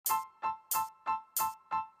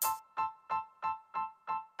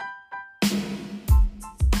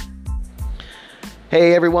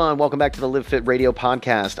Hey everyone, welcome back to the Live Fit Radio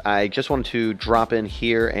podcast. I just wanted to drop in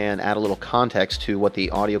here and add a little context to what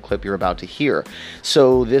the audio clip you're about to hear.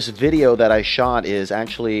 So this video that I shot is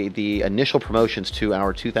actually the initial promotions to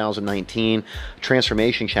our 2019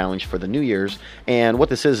 Transformation Challenge for the New Year's. And what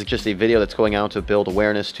this is just a video that's going out to build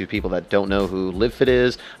awareness to people that don't know who Live Fit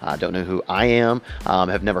is, don't know who I am,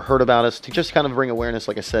 have never heard about us, to just kind of bring awareness,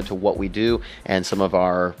 like I said, to what we do and some of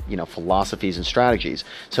our philosophies and strategies.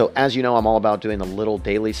 So as you know, I'm all about doing the little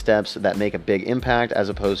daily steps that make a big impact as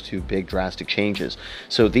opposed to big drastic changes.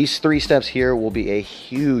 So these 3 steps here will be a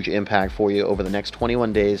huge impact for you over the next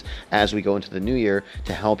 21 days as we go into the new year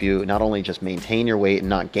to help you not only just maintain your weight and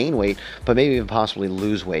not gain weight, but maybe even possibly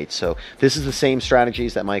lose weight. So this is the same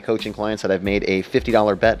strategies that my coaching clients that I've made a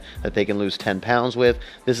 $50 bet that they can lose 10 pounds with.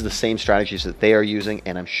 This is the same strategies that they are using,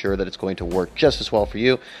 and I'm sure that it's going to work just as well for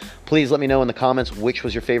you. Please let me know in the comments which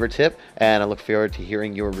was your favorite tip, and I look forward to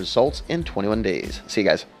hearing your results in 21 days. See you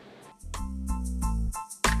guys.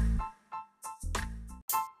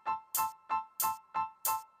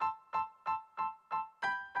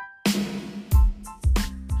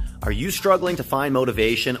 Are you struggling to find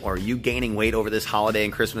motivation, or are you gaining weight over this holiday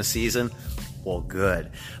and Christmas season? Well,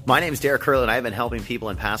 good. My name is Derek Curley, and I've been helping people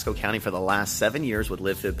in Pasco County for the last 7 years with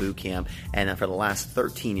Live Fit Boot Camp, and then for the last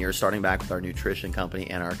 13 years, starting back with our nutrition company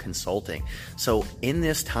and our consulting. So in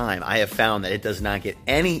this time, I have found that it does not get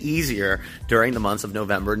any easier during the months of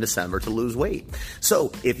November and December to lose weight.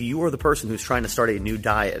 So if you are the person who's trying to start a new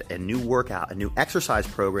diet, a new workout, a new exercise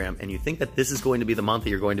program, and you think that this is going to be the month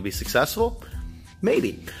that you're going to be successful,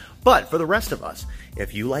 maybe. But for the rest of us,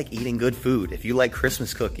 if you like eating good food, if you like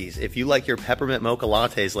Christmas cookies, if you like your peppermint mocha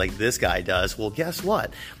lattes like this guy does, well, guess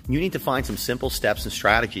what? You need to find some simple steps and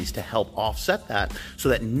strategies to help offset that so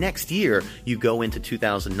that next year you go into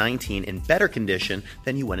 2019 in better condition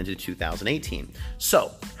than you went into 2018.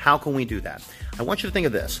 So how can we do that? I want you to think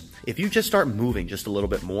of this. If you just start moving just a little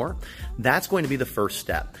bit more, that's going to be the first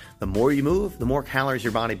step. The more you move, the more calories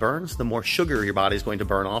your body burns, the more sugar your body is going to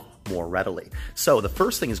burn off more readily. So the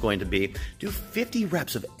first thing is going to be do 50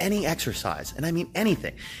 reps of any exercise, and I mean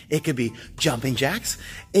anything. It could be jumping jacks,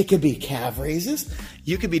 it could be calf raises,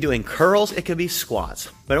 you could be doing curls, it could be squats.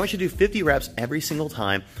 But I want you to do 50 reps every single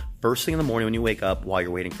time, first thing in the morning when you wake up, while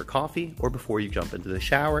you're waiting for coffee, or before you jump into the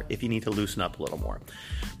shower if you need to loosen up a little more.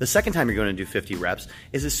 The second time you're going to do 50 reps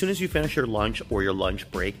is as soon as you finish your lunch or your lunch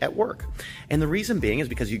break at work. And the reason being is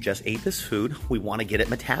because you just ate this food, we want to get it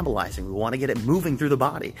metabolizing, we want to get it moving through the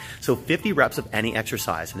body. So 50 reps of any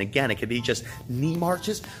exercise. And again, it could be just knee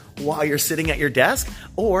marches while you're sitting at your desk,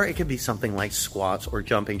 or it could be something like squats or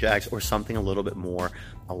jumping jacks or something a little bit more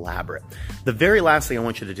elaborate. The very last thing I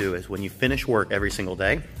want you to do is when you finish work every single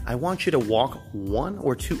day, I want you to walk 1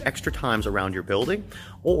 or 2 extra times around your building,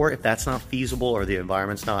 or if that's not feasible or the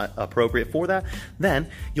environment's not appropriate for that, then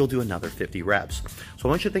you'll do another 50 reps. So I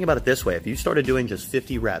want you to think about it this way. If you started doing just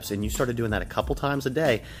 50 reps and you started doing that a couple times a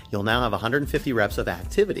day, you'll now have 150 reps of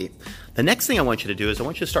activity. The next thing I want you to do is I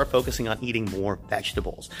want you to start focusing on eating more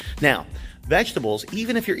vegetables. Now, vegetables,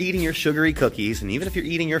 even if you're eating your sugary cookies and even if you're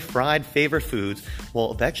eating your fried favorite foods,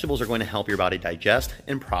 well, vegetables are going to help your body digest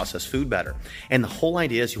and process food better. And the whole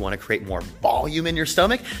idea is you want to create more volume in your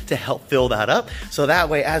stomach to help fill that up. So that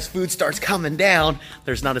way, as food starts coming down,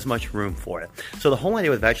 there's not as much room for it. So the whole idea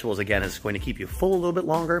with vegetables, again, is going to keep you full a little bit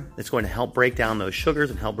longer. It's going to help break down those sugars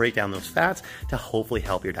and help break down those fats to hopefully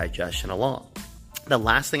help your digestion along. The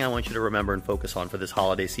last thing I want you to remember and focus on for this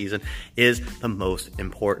holiday season is the most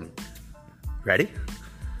important. Ready?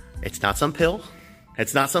 It's not some pill.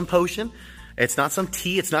 It's not some potion. It's not some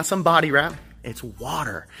tea. It's not some body wrap. It's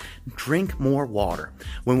water. Drink more water.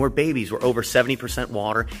 When we're babies, we're over 70%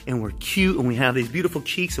 water, and we're cute, and we have these beautiful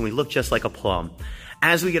cheeks, and we look just like a plum.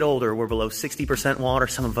 As we get older, we're below 60% water,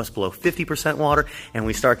 some of us below 50% water, and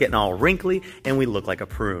we start getting all wrinkly, and we look like a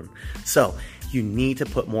prune. So you need to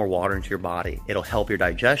put more water into your body. It'll help your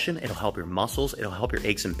digestion, it'll help your muscles, it'll help your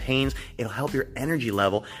aches and pains, it'll help your energy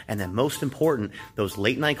level, and then most important, those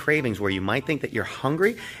late night cravings where you might think that you're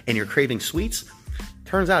hungry and you're craving sweets.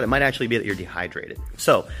 Turns out it might actually be that you're dehydrated.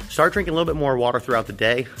 So start drinking a little bit more water throughout the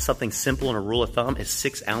day. Something simple and a rule of thumb is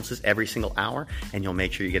 6 ounces every single hour, and you'll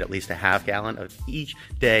make sure you get at least a half gallon of each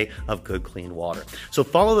day of good, clean water. So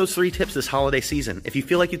follow those 3 tips this holiday season. If you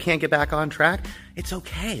feel like you can't get back on track, it's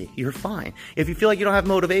okay. You're fine. If you feel like you don't have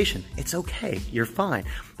motivation, it's okay. You're fine.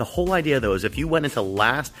 The whole idea, though, is if you went into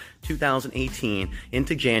last 2018,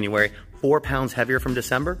 into January, 4 pounds heavier from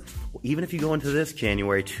December? Well, even if you go into this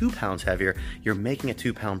January 2 pounds heavier, you're making a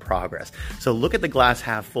 2-pound progress. So look at the glass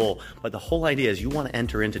half full, but the whole idea is you want to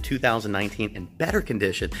enter into 2019 in better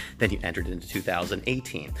condition than you entered into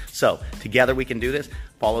 2018. So together we can do this.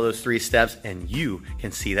 Follow those 3 steps and you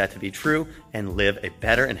can see that to be true and live a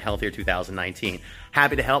better and healthier 2019.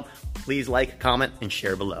 Happy to help. Please like, comment, and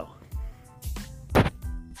share below.